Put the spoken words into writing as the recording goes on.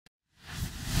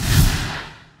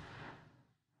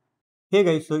Hey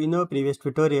guys, so in our previous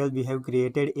tutorial, we have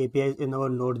created APIs in our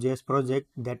Node.js project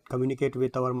that communicate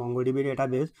with our MongoDB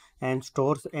database and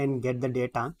stores and get the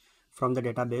data from the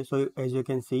database. So as you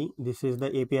can see, this is the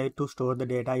API to store the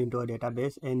data into a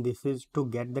database, and this is to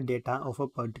get the data of a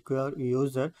particular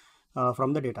user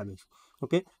from the database.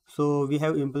 Okay, so we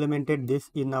have implemented this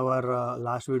in our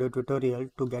last video tutorial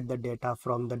to get the data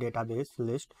from the database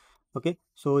list. Okay,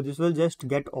 so this will just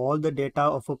get all the data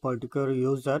of a particular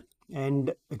user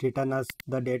and return us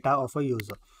the data of a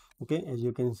user. Okay, as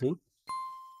you can see.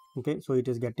 Okay, so it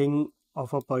is getting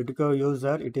of a particular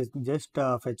user, it is just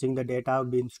fetching the data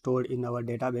being stored in our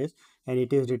database, and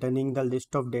it is returning the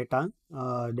list of data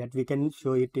that we can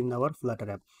show it in our Flutter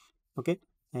app. Okay,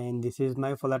 and this is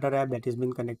my Flutter app that has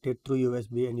been connected through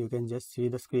USB, and you can just see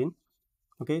the screen.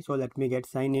 Okay, so let me get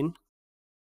sign in.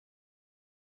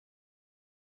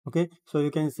 Okay, so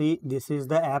you can see this is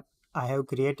the app I have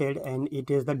created, and it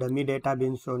is the dummy data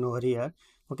being shown over here.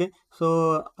 Okay,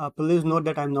 so please note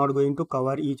that I'm not going to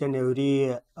cover each and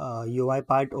every UI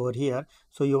part over here.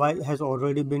 So UI has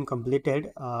already been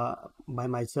completed by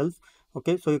myself.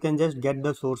 Okay, so you can just get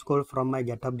the source code from my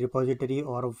GitHub repository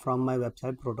or from my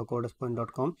website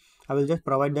protocodespoint.com. I will just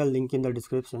provide the link in the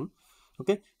description.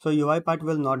 Okay, so UI part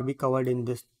will not be covered in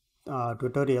this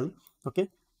tutorial. Okay,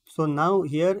 so now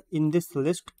here in this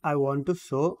list, I want to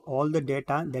show all the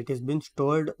data that has been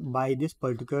stored by this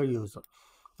particular user.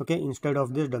 Okay, instead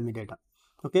of this dummy data.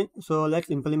 Okay, so let's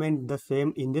implement the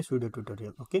same in this video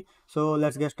tutorial. Okay, so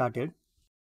let's get started.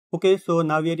 Okay, so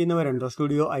now we are in our Android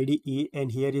Studio IDE,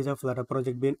 and here is a Flutter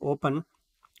project being open.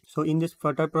 So in this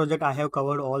Flutter project, I have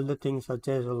covered all the things such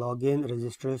as login,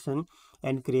 registration,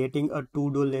 and creating a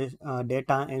to-do list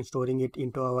data and storing it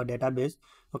into our database.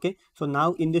 Okay, so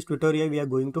now in this tutorial, we are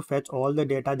going to fetch all the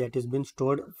data that has been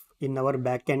stored in our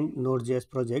backend Node.js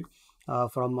project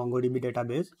from MongoDB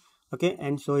database. Okay,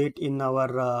 and show it in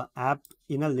our app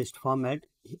in a list format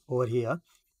over here.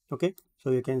 Okay,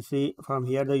 so you can see from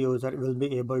here the user will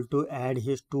be able to add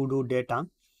his to-do data.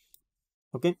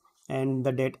 Okay, and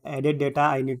the added data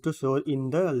I need to show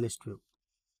in the list view.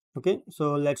 Okay,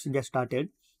 so let's get started.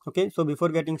 Okay, so before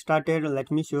getting started,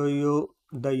 let me show you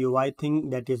the UI thing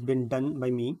that has been done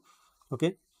by me.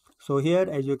 Okay, so here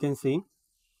as you can see,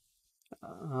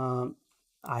 uh,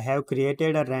 I have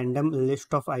created a random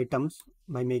list of items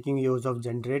by making use of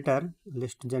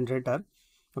list generator.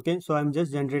 Okay, so I'm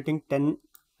just generating 10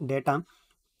 data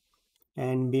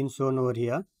and being shown over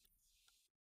here.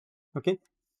 Okay,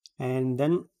 and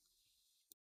then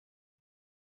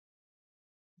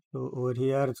so over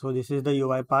here, so this is the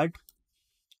UI part.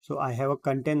 So I have a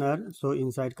container. So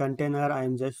inside container, I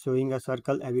am just showing a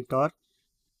circle avatar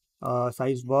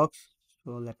size box.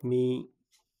 So let me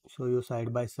show you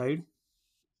side by side.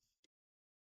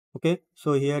 Okay,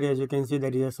 so here as you can see,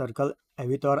 there is a circle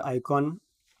avatar icon.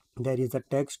 There is a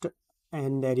text,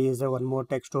 and there is a one more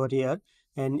text over here.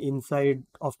 And inside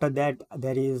after that,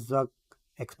 there is a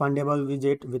expandable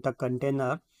widget with a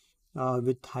container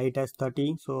with height as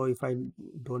 30. So if I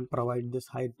don't provide this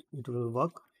height, it will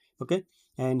work. Okay,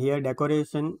 and here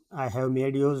decoration I have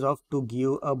made use of to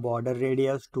give a border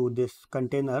radius to this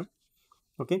container.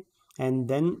 Okay, and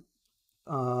then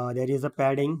there is a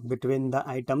padding between the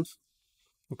items.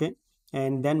 Okay,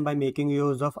 and then by making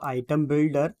use of item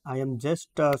builder, I am just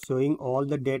showing all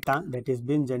the data that is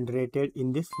being generated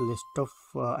in this list of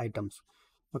items.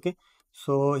 Okay,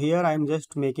 so here I am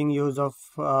just making use of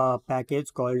a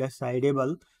package called as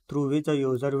sideable, through which a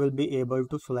user will be able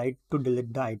to slide to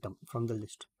delete the item from the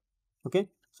list. Okay,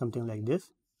 something like this.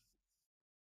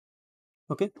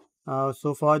 Okay,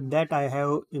 so for that I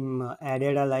have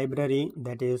added a library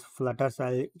that is Flutter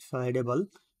slidable.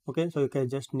 Okay, so you can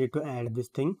just need to add this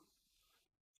thing.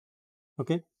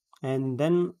 Okay, and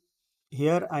then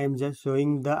here I am just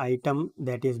showing the item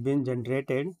that is being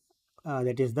generated,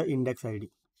 that is the index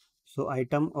ID. So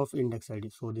item of index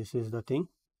ID. So this is the thing.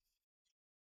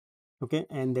 Okay,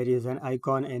 and there is an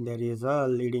icon and there is a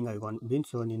leading icon being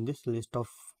shown in this list of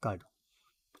card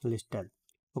list tab.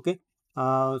 Okay,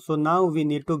 so now we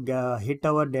need to hit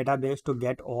our database to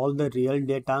get all the real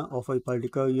data of a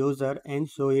particular user and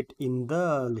show it in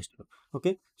the list.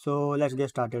 Okay, so let's get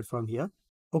started from here.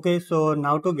 Okay, so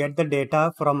now to get the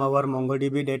data from our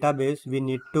MongoDB database, we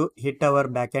need to hit our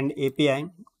backend API.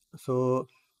 So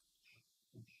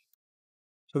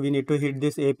we need to hit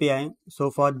this API.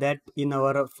 So for that, in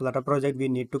our Flutter project, we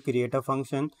need to create a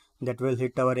function that will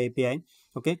hit our API.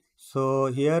 Okay, so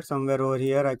here somewhere over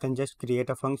here, I can just create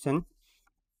a function.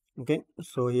 Okay,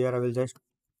 so here I will just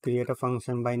create a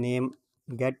function by name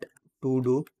get to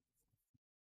do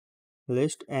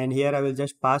list, and here I will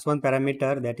just pass one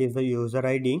parameter that is the user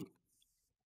ID.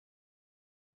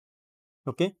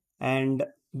 Okay, and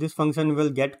this function will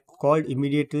get called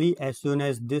immediately as soon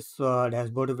as this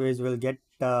dashboard page will get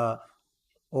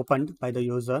opened by the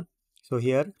user. So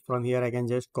here, from here, I can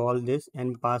just call this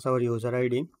and pass our user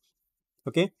ID.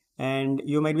 Okay, and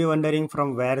you might be wondering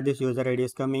from where this user ID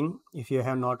is coming if you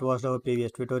have not watched our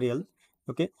previous tutorial.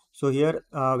 Okay, so here,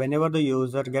 whenever the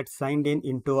user gets signed in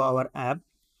into our app,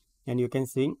 and you can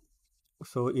see,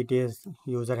 so it is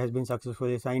user has been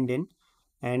successfully signed in,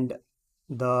 and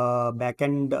the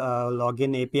backend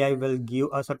login API will give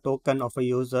us a token of a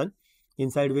user,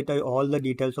 inside which all the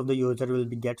details of the user will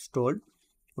be get stored.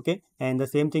 Okay, and the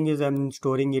same thing is I'm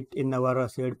storing it in our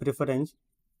shared preference,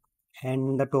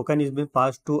 and the token is being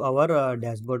passed to our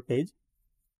dashboard page.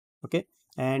 Okay,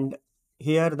 and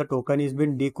here the token is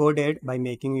been decoded by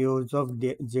making use of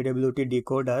JWT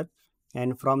decoder,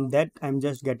 and from that I'm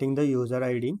just getting the user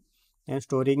ID and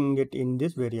storing it in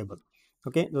this variable.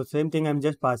 Okay, the same thing I'm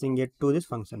just passing it to this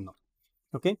function now.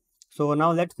 Okay, so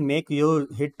now let's make you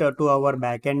hit to our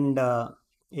backend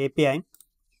API.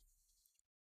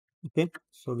 Okay,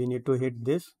 so we need to hit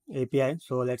this API,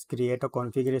 so let's create a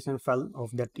configuration file of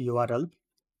that URL.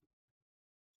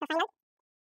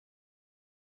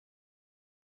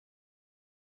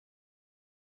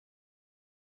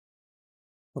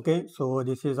 Okay, so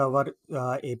this is our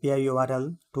API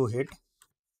URL to hit.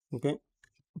 Okay,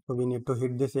 so we need to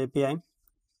hit this API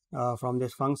from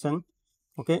this function.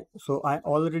 Okay, so I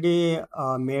already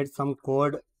made some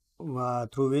code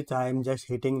through which I am just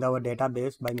hitting our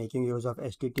database by making use of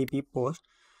HTTP post.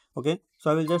 Okay,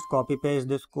 so I will just copy paste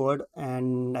this code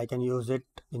and I can use it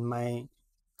in my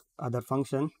other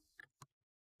function.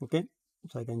 Okay,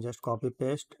 so I can just copy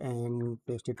paste and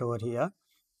paste it over here.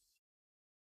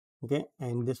 Okay,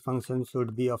 and this function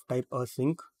should be of type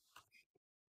async.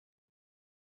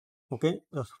 Okay,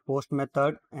 the post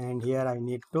method, and here I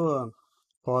need to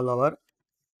call our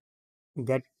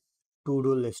get to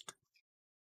do list.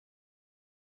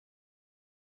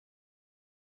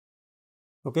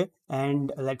 Okay,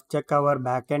 and let's check our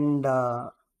backend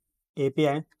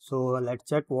API. So let's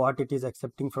check what it is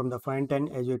accepting from the front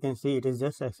end. As you can see, it is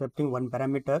just accepting one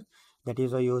parameter, that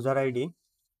is a user ID.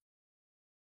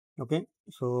 Okay,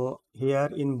 so here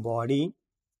in body,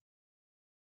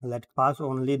 let's pass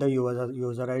only the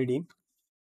user ID.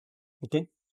 Okay,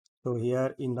 so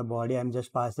here in the body I'm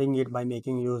just passing it by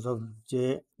making use of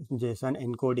JSON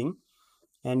encoding,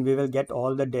 and we will get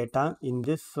all the data in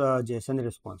this JSON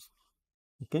response.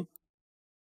 Okay,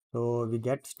 so we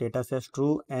get status as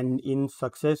true, and in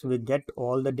success we get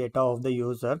all the data of the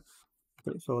user.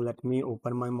 Okay, so let me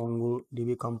open my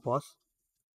MongoDB compose.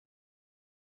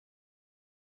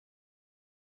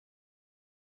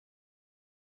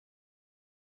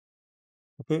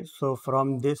 Okay, so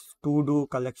from this to do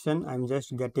collection I'm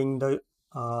just getting the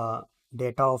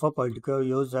data of a particular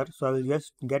user, so I will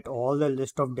just get all the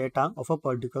list of data of a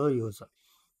particular user.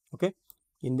 Okay,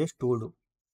 in this to do.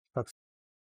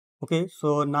 Okay,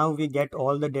 so now we get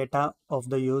all the data of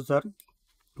the user,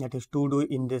 that is to do,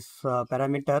 in this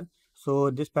parameter. So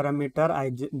this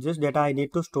parameter, this data I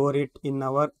need to store it in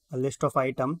our list of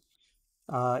item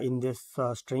in this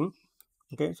string.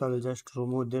 Okay, so I will just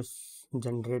remove this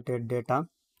generated data.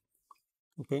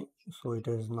 Okay, so it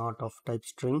is not of type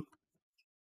string.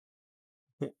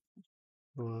 Okay,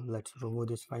 let's remove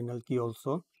this final key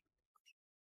also.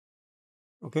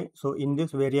 Okay, so in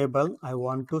this variable I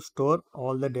want to store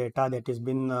all the data that has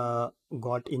been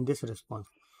got in this response.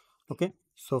 Okay,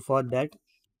 so for that,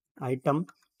 item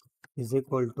is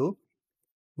equal to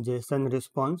JSON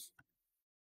response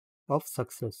of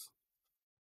success.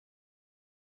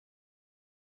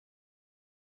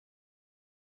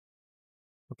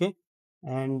 Okay,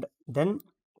 and then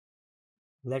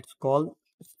let's call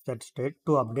set state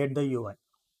to update the UI.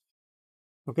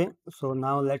 Okay, so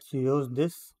now let's use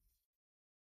this.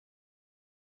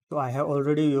 So I have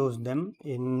already used them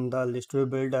in the list view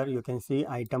builder. You can see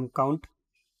item count.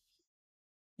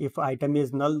 If item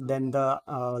is null, then the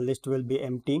list will be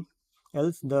empty,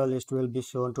 else the list will be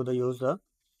shown to the user.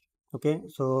 Okay,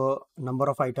 so number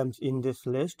of items in this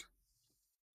list.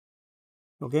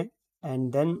 Okay,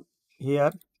 and then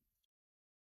here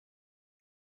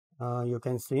you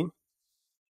can see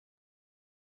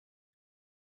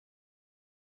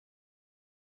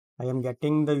I am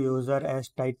getting the user as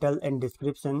title and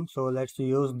description. So let's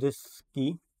use this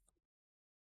key.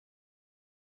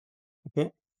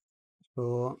 Okay,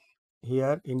 so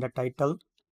here in the title.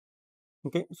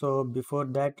 Okay, so before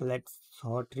that, let's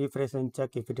hot refresh and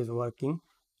check if it is working.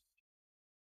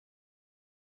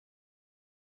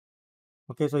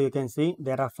 Okay, so you can see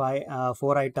there are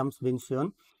four items been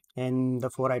shown, and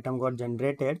the 4 item got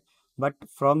generated, but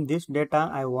from this data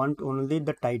I want only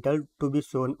the title to be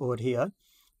shown over here.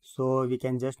 So we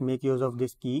can just make use of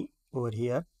this key over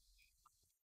here.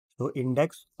 So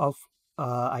index of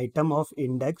item of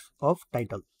index of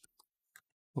title.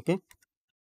 Okay,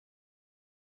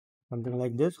 something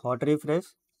like this. Hot refresh.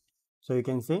 So you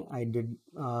can see I did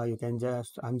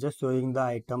I'm just showing the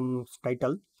item's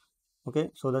title. Okay,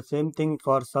 so the same thing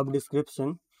for sub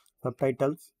description,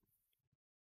 subtitles,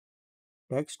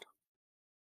 text.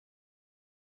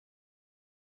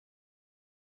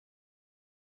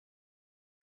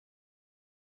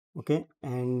 Okay,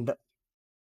 and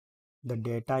the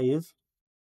data is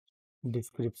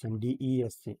description,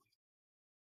 DESC.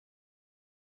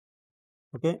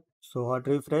 Okay, so hot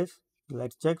refresh,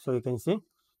 let's check. So you can see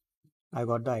I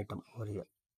got the item over here.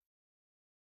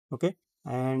 Okay,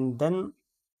 and then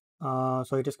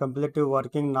so it is completely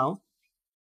working now.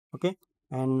 Okay,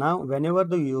 and now whenever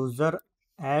the user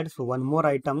adds one more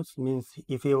items, means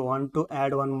if you want to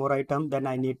add one more item, then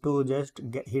I need to just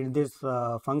hit this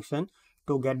function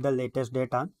to get the latest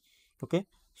data. Okay,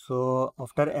 so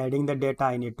after adding the data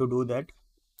I need to do that.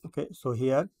 Okay, so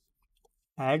here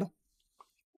add,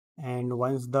 and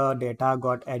once the data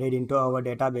got added into our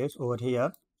database over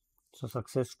here, so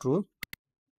success true,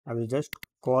 I will just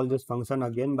call this function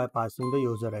again by passing the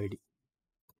user ID.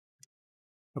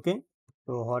 Okay,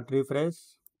 so hot refresh.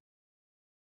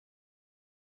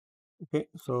 Okay,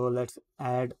 so let's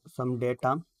add some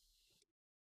data.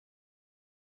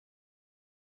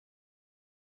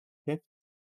 Okay,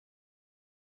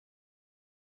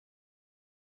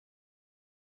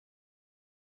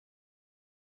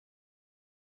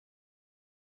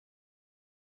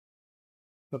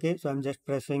 okay, so I'm just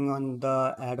pressing on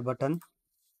the add button.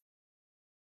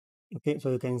 Okay,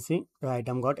 so you can see the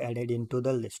item got added into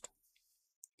the list.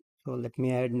 So let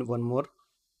me add one more.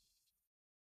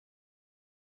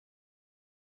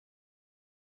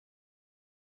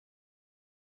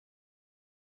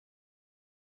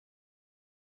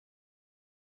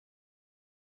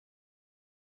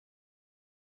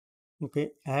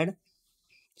 Okay, add.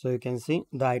 So you can see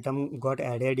the item got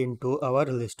added into our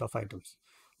list of items.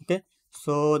 Okay,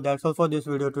 so that's all for this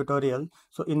video tutorial.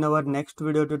 So in our next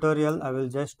video tutorial I will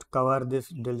just cover this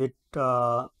delete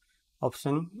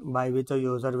option by which a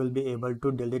user will be able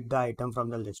to delete the item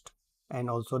from the list, and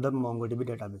also the MongoDB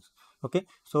database. Okay,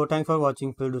 so thanks for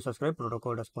watching. Please do subscribe.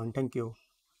 Protocol Response. Thank you.